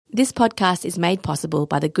This podcast is made possible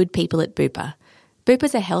by the good people at Bupa.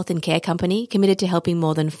 Bupa's a health and care company committed to helping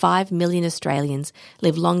more than 5 million Australians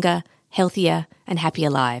live longer, healthier and happier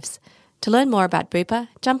lives. To learn more about Bupa,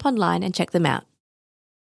 jump online and check them out.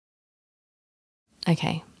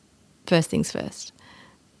 Okay, first things first.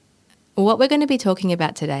 What we're going to be talking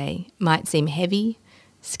about today might seem heavy,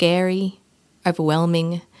 scary,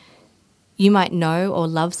 overwhelming. You might know or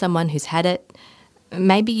love someone who's had it.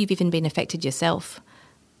 Maybe you've even been affected yourself.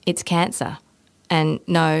 It's cancer. And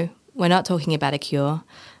no, we're not talking about a cure.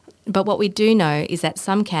 But what we do know is that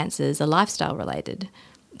some cancers are lifestyle related.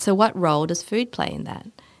 So what role does food play in that?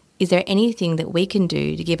 Is there anything that we can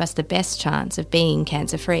do to give us the best chance of being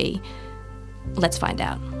cancer-free? Let's find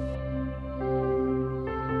out.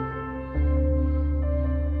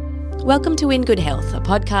 Welcome to In Good Health, a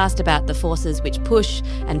podcast about the forces which push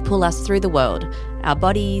and pull us through the world, our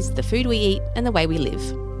bodies, the food we eat and the way we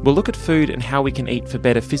live. We'll look at food and how we can eat for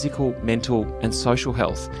better physical, mental and social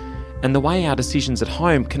health, and the way our decisions at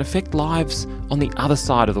home can affect lives on the other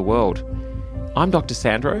side of the world. I'm Dr.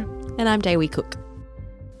 Sandro. And I'm Dewi Cook.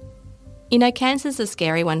 You know, cancer's a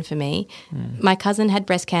scary one for me. My cousin had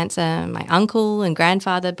breast cancer, my uncle and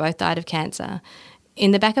grandfather both died of cancer. In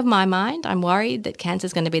the back of my mind, I'm worried that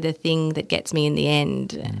cancer's going to be the thing that gets me in the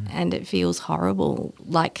end, and it feels horrible,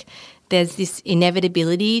 like there's this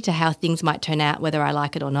inevitability to how things might turn out whether I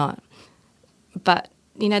like it or not. But,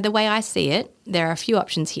 you know, the way I see it, there are a few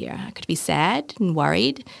options here. I could be sad and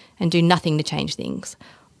worried and do nothing to change things.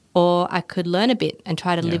 Or I could learn a bit and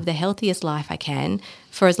try to live the healthiest life I can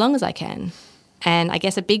for as long as I can. And I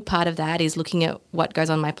guess a big part of that is looking at what goes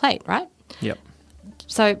on my plate, right? Yep.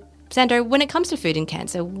 So, Sandro, when it comes to food and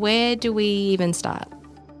cancer, where do we even start?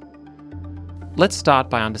 Let's start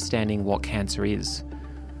by understanding what cancer is.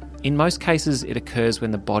 In most cases, it occurs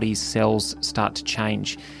when the body's cells start to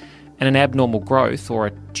change and an abnormal growth or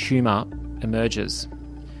a tumour emerges.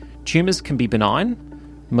 Tumours can be benign,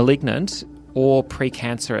 malignant or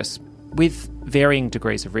precancerous with varying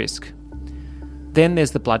degrees of risk. Then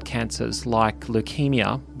there's the blood cancers like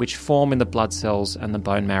leukemia, which form in the blood cells and the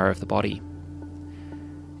bone marrow of the body.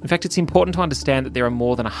 In fact, it's important to understand that there are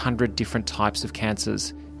more than 100 different types of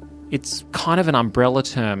cancers. It's kind of an umbrella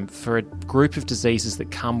term for a group of diseases that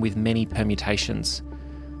come with many permutations.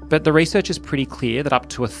 But the research is pretty clear that up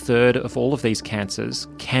to a third of all of these cancers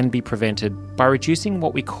can be prevented by reducing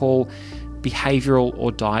what we call behavioural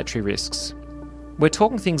or dietary risks. We're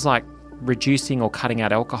talking things like reducing or cutting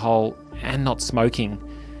out alcohol and not smoking,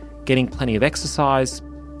 getting plenty of exercise,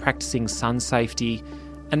 practicing sun safety,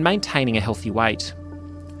 and maintaining a healthy weight.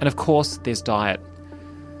 And of course, there's diet.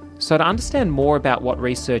 So to understand more about what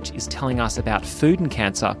research is telling us about food and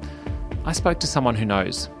cancer, I spoke to someone who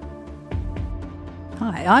knows.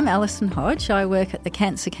 Hi, I'm Alison Hodge. I work at the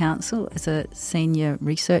Cancer Council as a Senior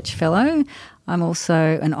Research Fellow. I'm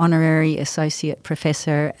also an Honorary Associate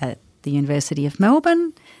Professor at the University of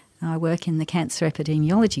Melbourne. I work in the Cancer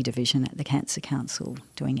Epidemiology Division at the Cancer Council,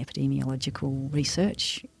 doing epidemiological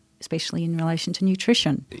research, especially in relation to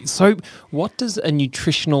nutrition. So what does a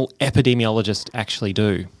nutritional epidemiologist actually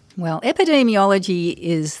do? Well, epidemiology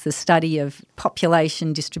is the study of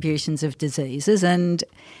population distributions of diseases and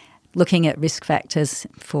looking at risk factors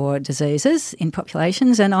for diseases in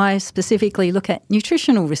populations, and I specifically look at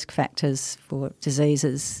nutritional risk factors for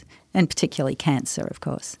diseases, and particularly cancer, of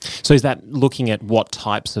course. So is that looking at what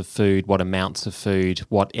types of food, what amounts of food,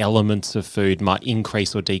 what elements of food might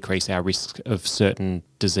increase or decrease our risk of certain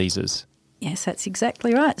diseases? Yes, that's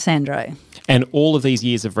exactly right, Sandro. And all of these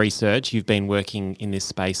years of research, you've been working in this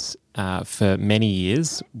space for many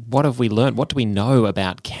years. What have we learned? What do we know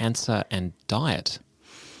about cancer and diet?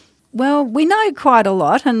 Well, we know quite a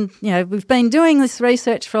lot, and we've been doing this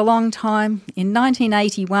research for a long time. In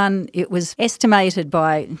 1981, it was estimated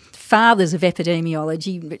by fathers of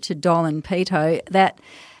epidemiology, Richard Doll and Peto, that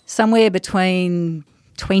somewhere between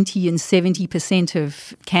 20 and 70%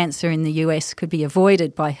 of cancer in the US could be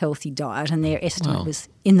avoided by healthy diet, and their estimate was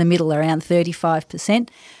in the middle, around 35%.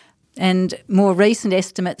 And more recent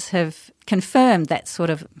estimates have confirmed that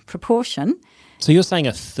sort of proportion. So you're saying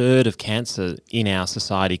a third of cancer in our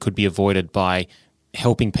society could be avoided by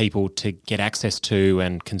helping people to get access to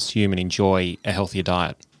and consume and enjoy a healthier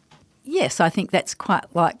diet? Yes, I think that's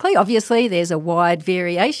quite likely. Obviously, there's a wide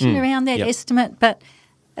variation around that estimate, but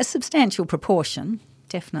a substantial proportion,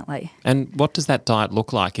 definitely. And what does that diet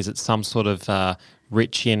look like? Is it some sort of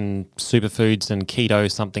rich in superfoods and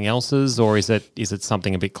keto something else's, or is it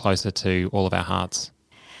something a bit closer to all of our hearts?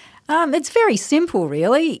 It's very simple,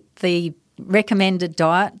 really. The recommended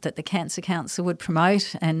diet that the Cancer Council would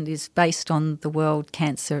promote and is based on the World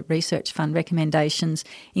Cancer Research Fund recommendations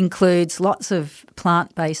includes lots of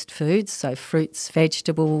plant-based foods, so fruits,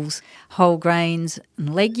 vegetables, whole grains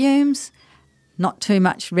and legumes, not too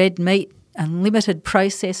much red meat and limited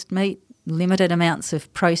processed meat, limited amounts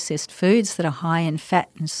of processed foods that are high in fat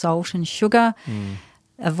and salt and sugar,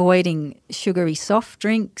 avoiding sugary soft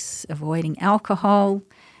drinks, avoiding alcohol,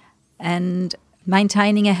 and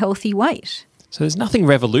maintaining a healthy weight. So there's nothing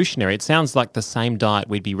revolutionary. It sounds like the same diet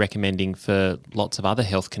we'd be recommending for lots of other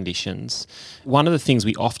health conditions. One of the things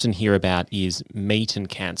we often hear about is meat and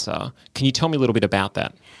cancer. Can you tell me a little bit about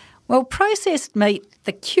that? Well, processed meat,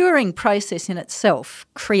 the curing process in itself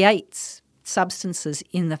creates substances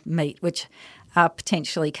in the meat which are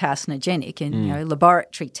potentially carcinogenic in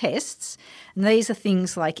laboratory tests. And these are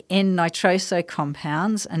things like N-nitroso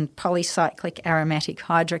compounds and polycyclic aromatic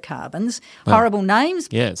hydrocarbons. Wow. Horrible names.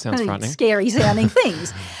 Yeah, it sounds really frightening. Scary-sounding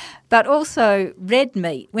things. But also red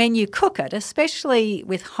meat, when you cook it, especially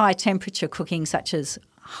with high-temperature cooking such as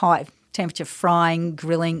high-temperature frying,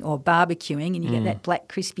 grilling or barbecuing, and you get that black,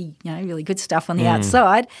 crispy, really good stuff on the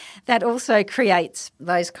outside, that also creates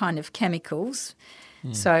those kind of chemicals.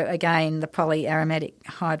 So again, the polyaromatic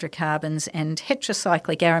hydrocarbons and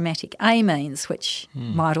heterocyclic aromatic amines, which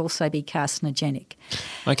might also be carcinogenic.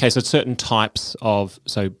 Okay, so certain types of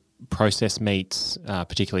processed meats,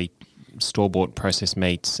 particularly store-bought processed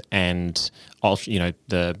meats, and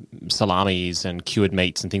the salamis and cured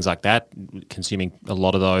meats and things like that, consuming a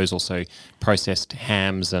lot of those, also processed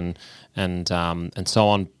hams and so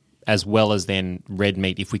on, as well as then red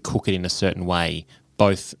meat if we cook it in a certain way,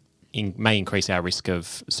 both may increase our risk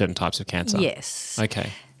of certain types of cancer. Yes. Okay.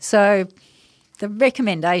 So the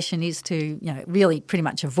recommendation is to, really pretty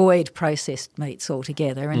much avoid processed meats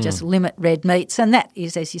altogether and just limit red meats. And that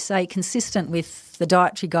is, as you say, consistent with the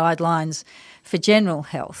dietary guidelines for general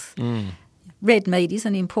health. Red meat is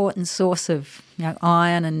an important source of,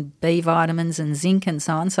 iron and B vitamins and zinc and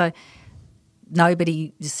so on. So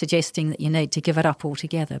nobody is suggesting that you need to give it up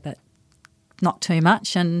altogether, but not too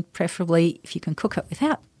much, and preferably if you can cook it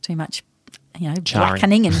without too much,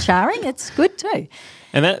 blackening and charring, it's good too.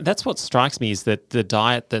 And that's what strikes me, is that the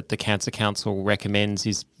diet that the Cancer Council recommends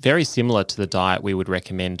is very similar to the diet we would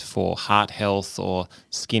recommend for heart health or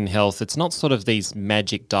skin health. It's not sort of these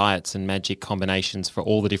magic diets and magic combinations for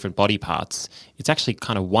all the different body parts. It's actually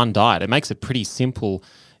kind of one diet. It makes it pretty simple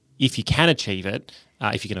if you can achieve it,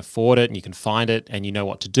 if you can afford it and you can find it and you know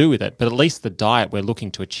what to do with it. But at least the diet we're looking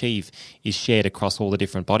to achieve is shared across all the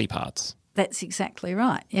different body parts. That's exactly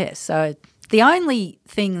right, yes. So the only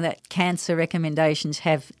thing that cancer recommendations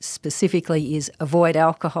have specifically is avoid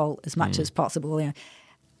alcohol as much as possible.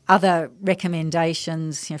 Other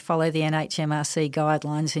recommendations, follow the NHMRC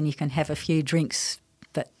guidelines and you can have a few drinks.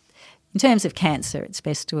 But in terms of cancer, it's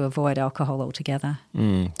best to avoid alcohol altogether.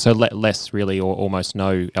 So less really, or almost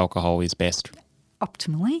no alcohol is best.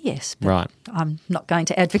 Optimally, yes. But right. I'm not going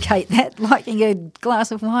to advocate that, liking a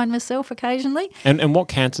glass of wine myself occasionally. And what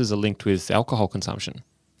cancers are linked with alcohol consumption?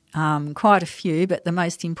 Quite a few, but the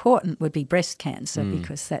most important would be breast cancer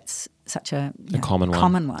because that's such a common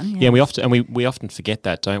one. Yeah, yeah, we often forget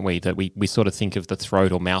that, don't we? That we sort of think of the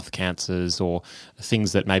throat or mouth cancers or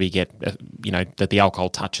things that maybe get that the alcohol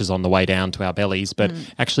touches on the way down to our bellies, but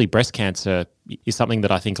actually breast cancer is something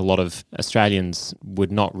that I think a lot of Australians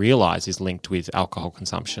would not realise is linked with alcohol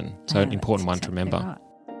consumption. So an important one to remember. Right.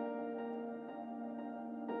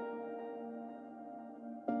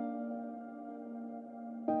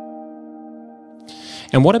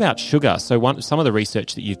 And what about sugar? So some of the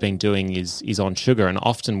research that you've been doing is on sugar, and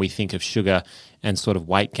often we think of sugar and sort of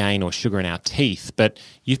weight gain or sugar in our teeth, but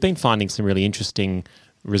you've been finding some really interesting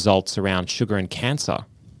results around sugar and cancer.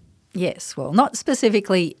 Yes, well, not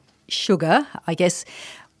specifically sugar. I guess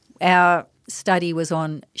our study was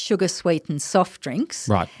on sugar-sweetened soft drinks.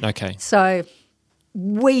 Right, okay. So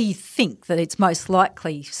we think that it's most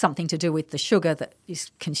likely something to do with the sugar that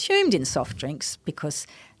is consumed in soft drinks, because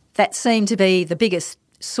that seemed to be the biggest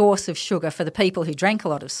source of sugar for the people who drank a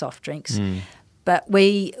lot of soft drinks. But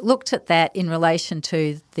we looked at that in relation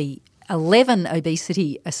to the 11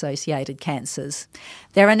 obesity-associated cancers.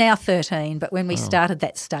 There are now 13, but when we started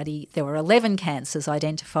that study, there were 11 cancers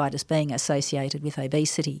identified as being associated with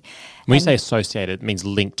obesity. When you say associated, it means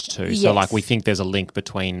linked to. Yes. So like we think there's a link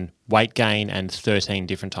between weight gain and 13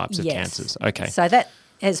 different types of cancers. Okay. So that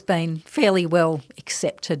has been fairly well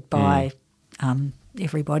accepted by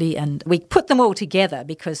everybody, and we put them all together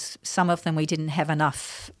because some of them we didn't have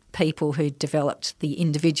enough people who developed the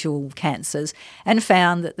individual cancers, and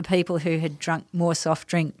found that the people who had drunk more soft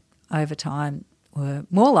drink over time were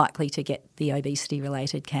more likely to get the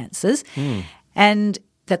obesity-related cancers, and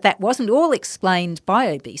that wasn't all explained by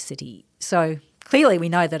obesity. So clearly we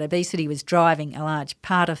know that obesity was driving a large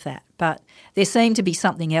part of that, but there seemed to be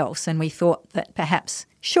something else, and we thought that perhaps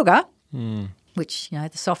sugar, which the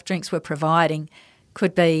soft drinks were providing,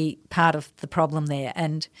 could be part of the problem there.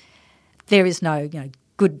 And there is no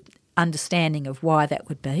good understanding of why that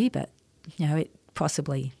would be, but it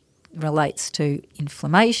possibly relates to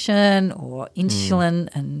inflammation or insulin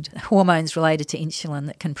and hormones related to insulin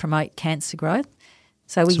that can promote cancer growth.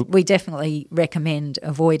 So we definitely recommend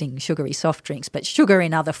avoiding sugary soft drinks, but sugar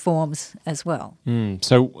in other forms as well.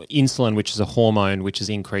 So insulin, which is a hormone which is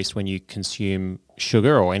increased when you consume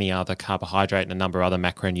sugar or any other carbohydrate and a number of other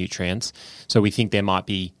macronutrients. So we think there might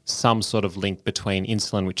be some sort of link between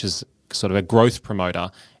insulin, which is sort of a growth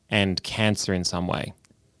promoter, and cancer in some way.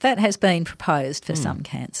 That has been proposed for some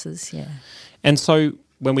cancers, yeah. And so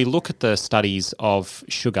when we look at the studies of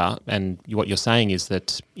sugar, and what you're saying is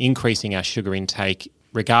that increasing our sugar intake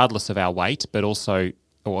regardless of our weight, but also,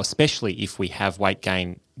 or especially if we have weight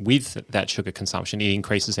gain with that sugar consumption, it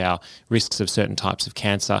increases our risks of certain types of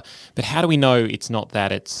cancer. But how do we know it's not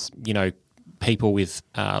that it's, people with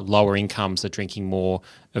lower incomes are drinking more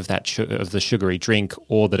of of the sugary drink,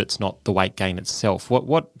 or that it's not the weight gain itself?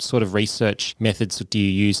 What sort of research methods do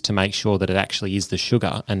you use to make sure that it actually is the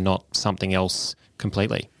sugar and not something else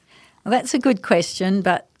completely? Well, that's a good question,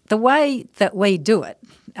 but the way that we do it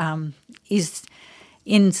is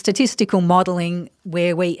in statistical modelling,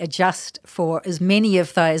 where we adjust for as many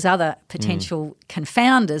of those other potential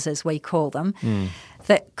confounders, as we call them,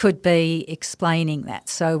 that could be explaining that.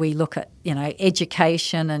 So we look at,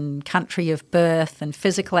 education and country of birth and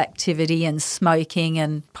physical activity and smoking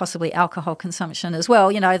and possibly alcohol consumption as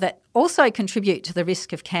well, that also contribute to the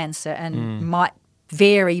risk of cancer and might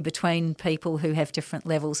vary between people who have different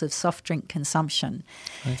levels of soft drink consumption.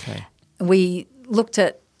 Okay. We looked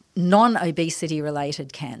at non-obesity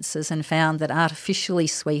related cancers and found that artificially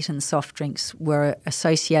sweetened soft drinks were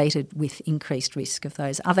associated with increased risk of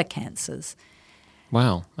those other cancers.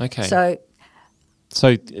 Wow, okay.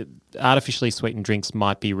 So artificially sweetened drinks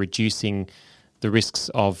might be reducing the risks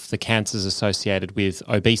of the cancers associated with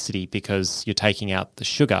obesity because you're taking out the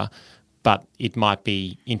sugar, but it might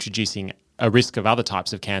be introducing a risk of other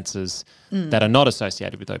types of cancers that are not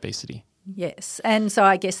associated with obesity. Yes, and so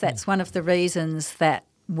I guess that's one of the reasons that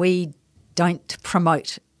we don't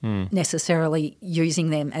promote necessarily using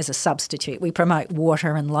them as a substitute. We promote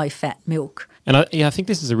water and low-fat milk. And I think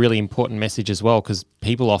this is a really important message as well, because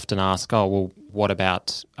people often ask, what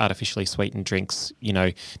about artificially sweetened drinks?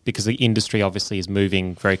 Because the industry obviously is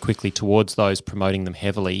moving very quickly towards those, promoting them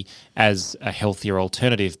heavily as a healthier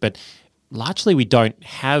alternative. But largely we don't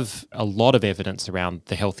have a lot of evidence around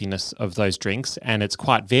the healthiness of those drinks, and it's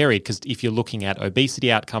quite varied, because if you're looking at obesity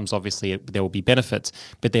outcomes, obviously there will be benefits,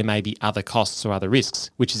 but there may be other costs or other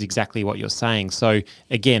risks, which is exactly what you're saying. So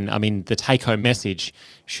again, the take-home message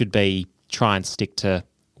should be try and stick to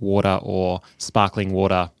water or sparkling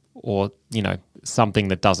water or, something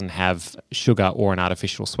that doesn't have sugar or an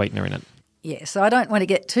artificial sweetener in it. Yeah, so I don't want to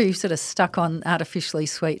get too sort of stuck on artificially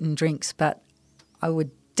sweetened drinks, but I would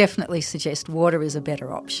definitely suggest water is a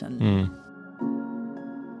better option.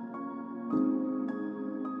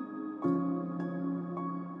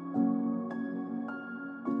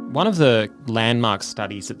 One of the landmark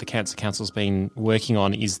studies that the Cancer Council's been working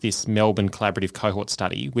on is this Melbourne Collaborative Cohort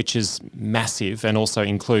Study, which is massive and also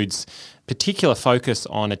includes particular focus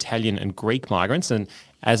on Italian and Greek migrants. And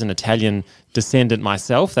as an Italian descendant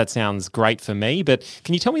myself, that sounds great for me. But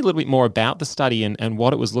can you tell me a little bit more about the study and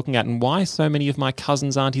what it was looking at, and why so many of my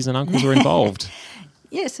cousins, aunties and uncles were involved?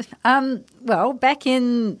 Yes. Well, back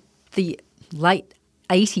in the late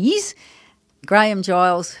 80s, Graham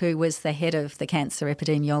Giles, who was the head of the Cancer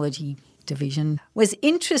Epidemiology Division, was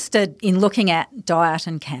interested in looking at diet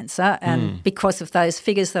and cancer, and because of those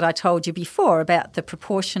figures that I told you before about the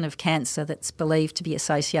proportion of cancer that's believed to be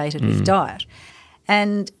associated with diet.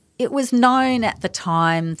 And it was known at the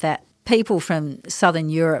time that people from Southern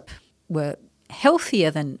Europe were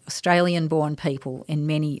healthier than Australian-born people in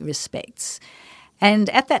many respects.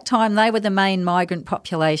 And at that time, they were the main migrant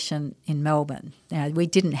population in Melbourne. Now, we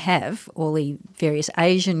didn't have all the various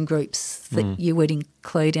Asian groups that you would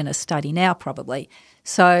include in a study now probably.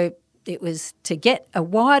 So it was to get a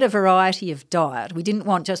wider variety of diet. We didn't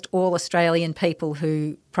want just all Australian people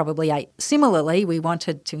who probably ate similarly. We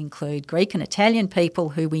wanted to include Greek and Italian people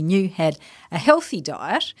who we knew had a healthy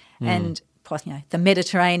diet, and the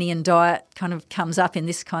Mediterranean diet kind of comes up in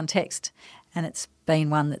this context, and it's been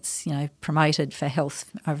one that's, promoted for health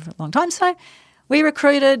over a long time. So we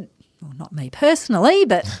recruited, well, not me personally,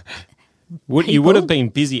 but You would have been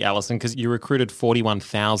busy, Alison, because you recruited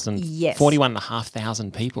 41,000, Yes.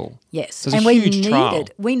 41,500 people. Yes, So it's a huge trial.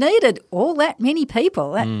 We needed all that many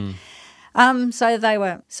people. So they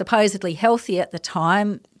were supposedly healthy at the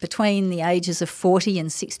time, between the ages of 40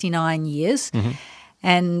 and 69 years,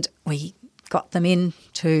 and we got them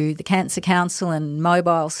into the Cancer Council and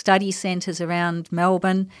mobile study centres around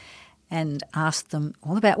Melbourne and asked them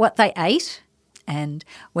all about what they ate, and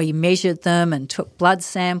we measured them and took blood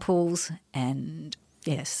samples and,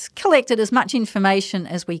 yes, collected as much information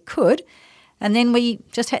as we could, and then we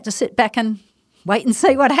just had to sit back and wait and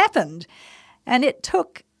see what happened. And it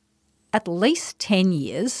took at least 10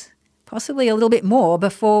 years, possibly a little bit more,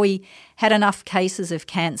 before we had enough cases of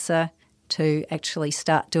cancer to actually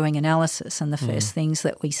start doing analysis. And the first things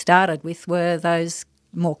that we started with were those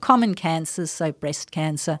more common cancers, so breast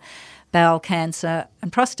cancer, bowel cancer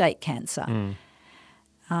and prostate cancer.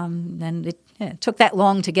 And it took that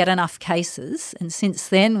long to get enough cases. And since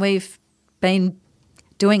then we've been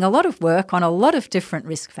doing a lot of work on a lot of different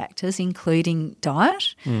risk factors, including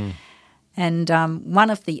diet. And one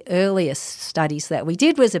of the earliest studies that we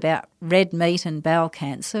did was about red meat and bowel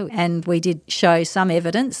cancer, and we did show some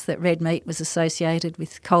evidence that red meat was associated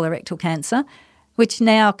with colorectal cancer, which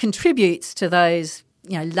now contributes to those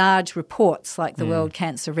large reports like the World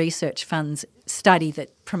Cancer Research Fund's study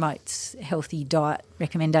that promotes healthy diet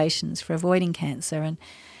recommendations for avoiding cancer.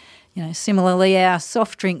 And similarly, our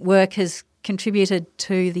soft drink work has contributed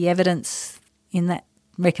to the evidence in that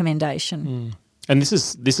recommendation. And this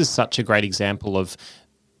is such a great example of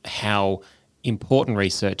how important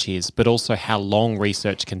research is, but also how long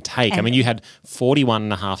research can take. I mean, you had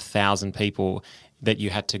 41,500 people that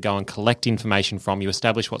you had to go and collect information from. You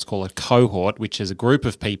establish what's called a cohort, which is a group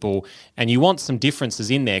of people, and you want some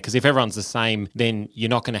differences in there, because if everyone's the same, then you're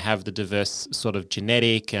not going to have the diverse sort of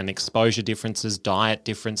genetic and exposure differences, diet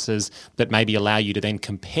differences that maybe allow you to then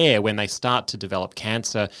compare when they start to develop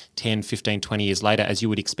cancer 10, 15, 20 years later. As you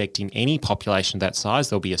would expect in any population that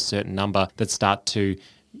size, there'll be a certain number that start to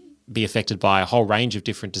be affected by a whole range of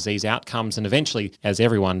different disease outcomes, and eventually, as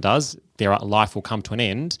everyone does, their life will come to an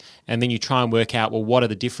end. And then you try and work out, well, what are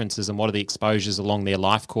the differences and what are the exposures along their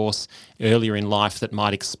life course earlier in life that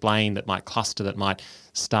might explain, that might cluster, that might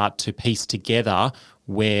start to piece together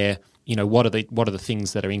where, what are the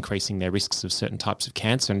things that are increasing their risks of certain types of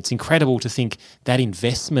cancer. And it's incredible to think that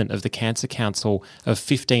investment of the Cancer Council of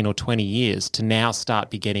 15 or 20 years to now start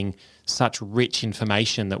be getting such rich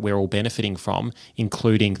information that we're all benefiting from,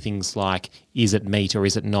 including things like, is it meat or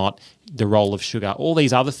is it not, the role of sugar, all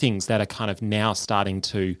these other things that are kind of now starting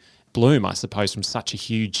to bloom, I suppose, from such a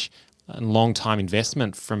huge and long time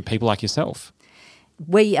investment from people like yourself.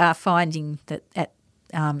 We are finding that at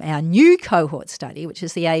our new cohort study, which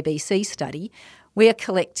is the ABC study, we are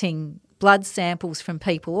collecting blood samples from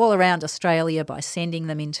people all around Australia by sending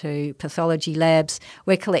them into pathology labs.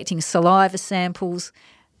 We're collecting saliva samples,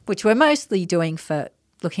 which we're mostly doing for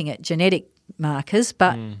looking at genetic markers.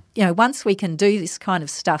 But, once we can do this kind of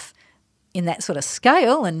stuff in that sort of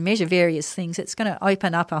scale and measure various things, it's going to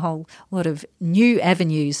open up a whole lot of new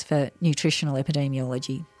avenues for nutritional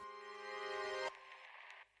epidemiology.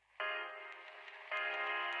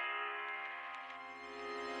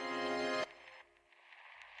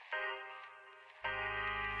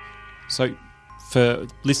 So for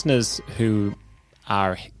listeners who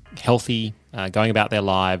are healthy, going about their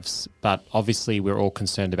lives, but obviously we're all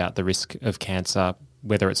concerned about the risk of cancer,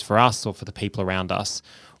 whether it's for us or for the people around us,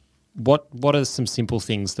 what are some simple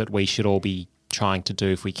things that we should all be trying to do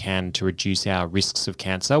if we can to reduce our risks of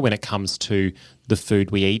cancer when it comes to the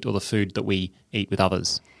food we eat or the food that we eat with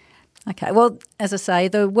others? Okay, well, as I say,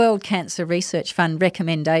 the World Cancer Research Fund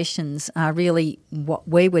recommendations are really what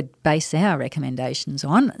we would base our recommendations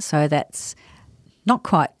on. So that's not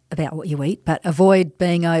quite about what you eat, but avoid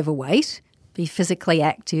being overweight, be physically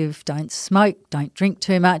active, don't smoke, don't drink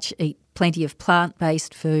too much, eat plenty of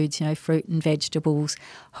plant-based foods, fruit and vegetables,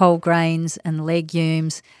 whole grains and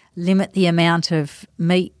legumes, limit the amount of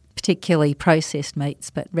meat, particularly processed meats,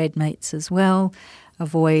 but red meats as well.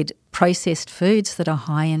 Avoid processed foods that are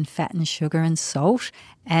high in fat and sugar and salt,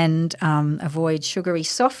 and avoid sugary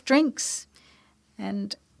soft drinks.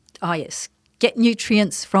 And, get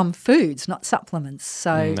nutrients from foods, not supplements.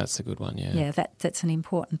 So that's a good one, yeah. Yeah, that's an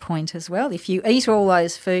important point as well. If you eat all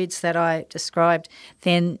those foods that I described,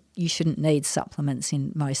 then you shouldn't need supplements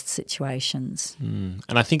in most situations. And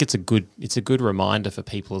I think it's a good reminder for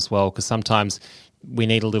people as well, because sometimes we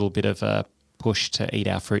need a little bit of a push to eat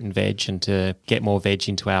our fruit and veg and to get more veg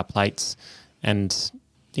into our plates. And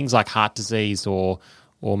things like heart disease or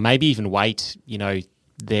maybe even weight,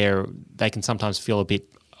 they can sometimes feel a bit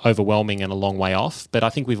overwhelming and a long way off. But I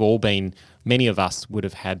think many of us would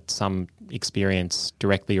have had some experience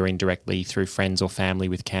directly or indirectly through friends or family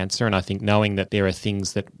with cancer. And I think knowing that there are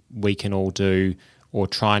things that we can all do or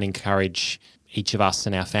try and encourage each of us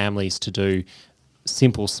and our families to do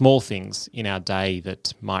simple, small things in our day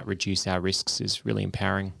that might reduce our risks is really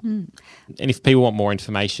empowering. And if people want more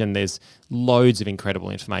information, there's loads of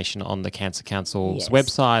incredible information on the Cancer Council's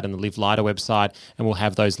website and the Live Lighter website, and we'll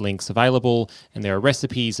have those links available. And there are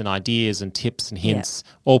recipes and ideas and tips and hints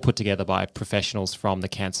all put together by professionals from the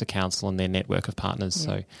Cancer Council and their network of partners.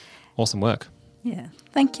 So awesome work. Yeah.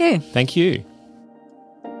 Thank you. Thank you.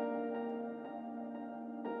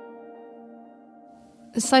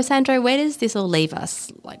 So, Sandro, where does this all leave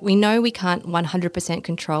us? Like, we know we can't 100%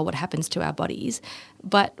 control what happens to our bodies,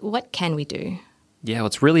 but what can we do? Yeah, well,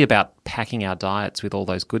 it's really about packing our diets with all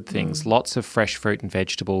those good things. Lots of fresh fruit and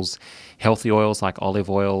vegetables, healthy oils like olive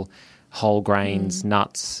oil, whole grains,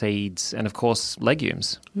 nuts, seeds, and, of course,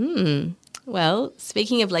 legumes. Well,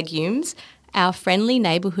 speaking of legumes, our friendly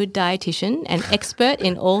neighbourhood dietitian and expert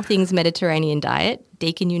in all things Mediterranean diet,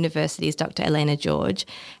 Deakin University's Dr. Elena George,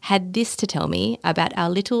 had this to tell me about our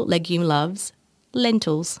little legume loves,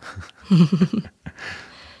 lentils.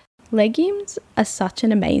 Legumes are such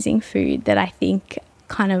an amazing food that I think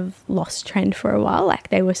kind of lost trend for a while. Like,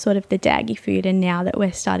 they were sort of the daggy food, and now that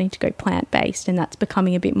we're starting to go plant-based and that's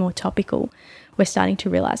becoming a bit more topical, we're starting to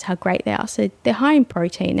realise how great they are. So they're high in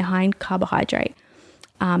protein, they're high in carbohydrate,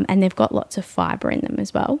 and they've got lots of fibre in them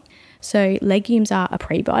as well. So legumes are a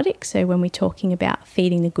prebiotic. So when we're talking about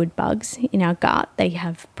feeding the good bugs in our gut, they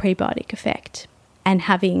have prebiotic effect. And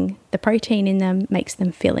having the protein in them makes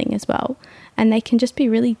them filling as well. And they can just be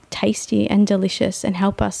really tasty and delicious and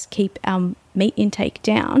help us keep our meat intake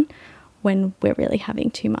down when we're really having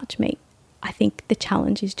too much meat. I think the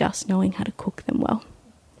challenge is just knowing how to cook them well.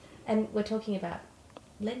 And we're talking about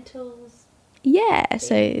lentils? Yeah,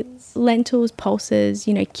 Beans. So lentils, pulses,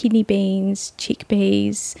 kidney beans,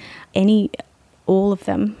 chickpeas, all of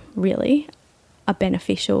them really are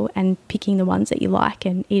beneficial, and picking the ones that you like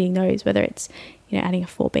and eating those, whether it's, adding a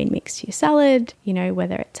 4-bean mix to your salad,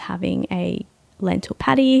 whether it's having a lentil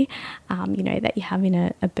patty, that you have in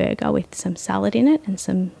a burger with some salad in it and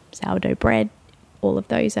some sourdough bread, all of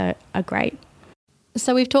those are great.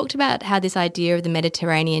 So we've talked about how this idea of the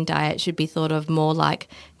Mediterranean diet should be thought of more like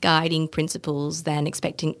guiding principles than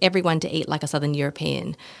expecting everyone to eat like a Southern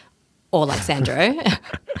European or like Sandro.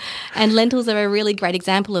 And lentils are a really great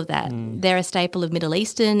example of that. They're a staple of Middle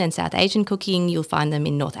Eastern and South Asian cooking. You'll find them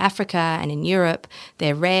in North Africa and in Europe.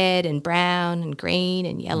 They're red and brown and green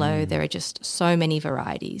and yellow. There are just so many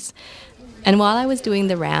varieties. And while I was doing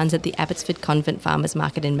the rounds at the Abbotsford Convent Farmers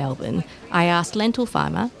Market in Melbourne, I asked lentil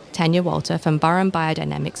farmer Tanya Walter from Burrum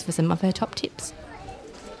Biodynamics for some of her top tips.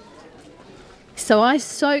 So I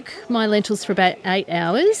soak my lentils for about 8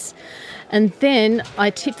 hours, and then I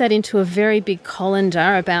tip that into a very big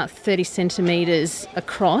colander about 30 centimetres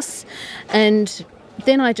across, and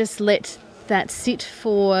then I just let that sit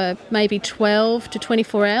for maybe 12 to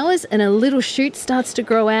 24 hours, and a little shoot starts to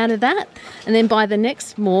grow out of that. And then by the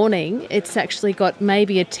next morning, it's actually got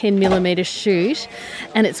maybe a 10 millimetre shoot,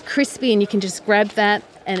 and it's crispy, and you can just grab that,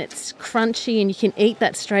 and it's crunchy, and you can eat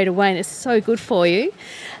that straight away, and it's so good for you.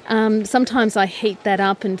 Sometimes I heat that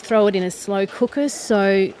up and throw it in a slow cooker.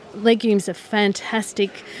 So legumes are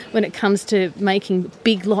fantastic when it comes to making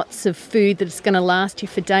big lots of food that's going to last you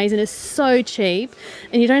for days, and it's so cheap,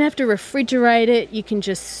 and you don't have to refrigerate it. You can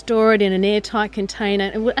just store it in an airtight container,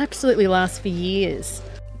 and it will absolutely last for years.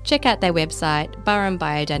 Check out their website,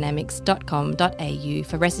 burrumbiodynamics.com.au,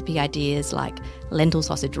 for recipe ideas like lentil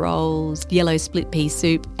sausage rolls, yellow split pea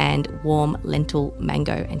soup, and warm lentil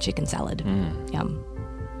mango and chicken salad. Yum.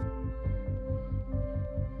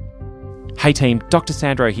 Hey team, Dr.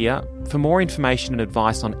 Sandro here. For more information and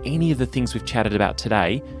advice on any of the things we've chatted about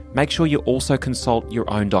today, make sure you also consult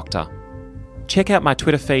your own doctor. Check out my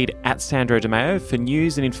Twitter feed @SandroDeMeo for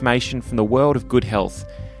news and information from the world of good health.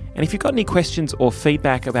 And if you've got any questions or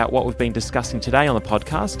feedback about what we've been discussing today on the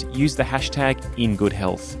podcast, use the hashtag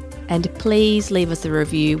 #InGoodHealth. And please leave us a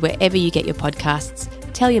review wherever you get your podcasts.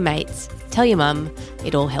 Tell your mates, tell your mum,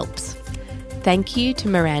 it all helps. Thank you to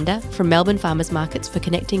Miranda from Melbourne Farmers Markets for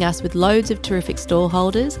connecting us with loads of terrific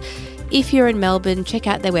stallholders. If you're in Melbourne, check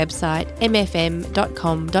out their website,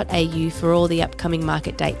 mfm.com.au, for all the upcoming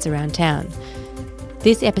market dates around town.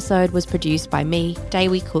 This episode was produced by me,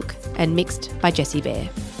 Dawie Cook, and mixed by Jessie Bear.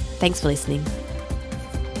 Thanks for listening.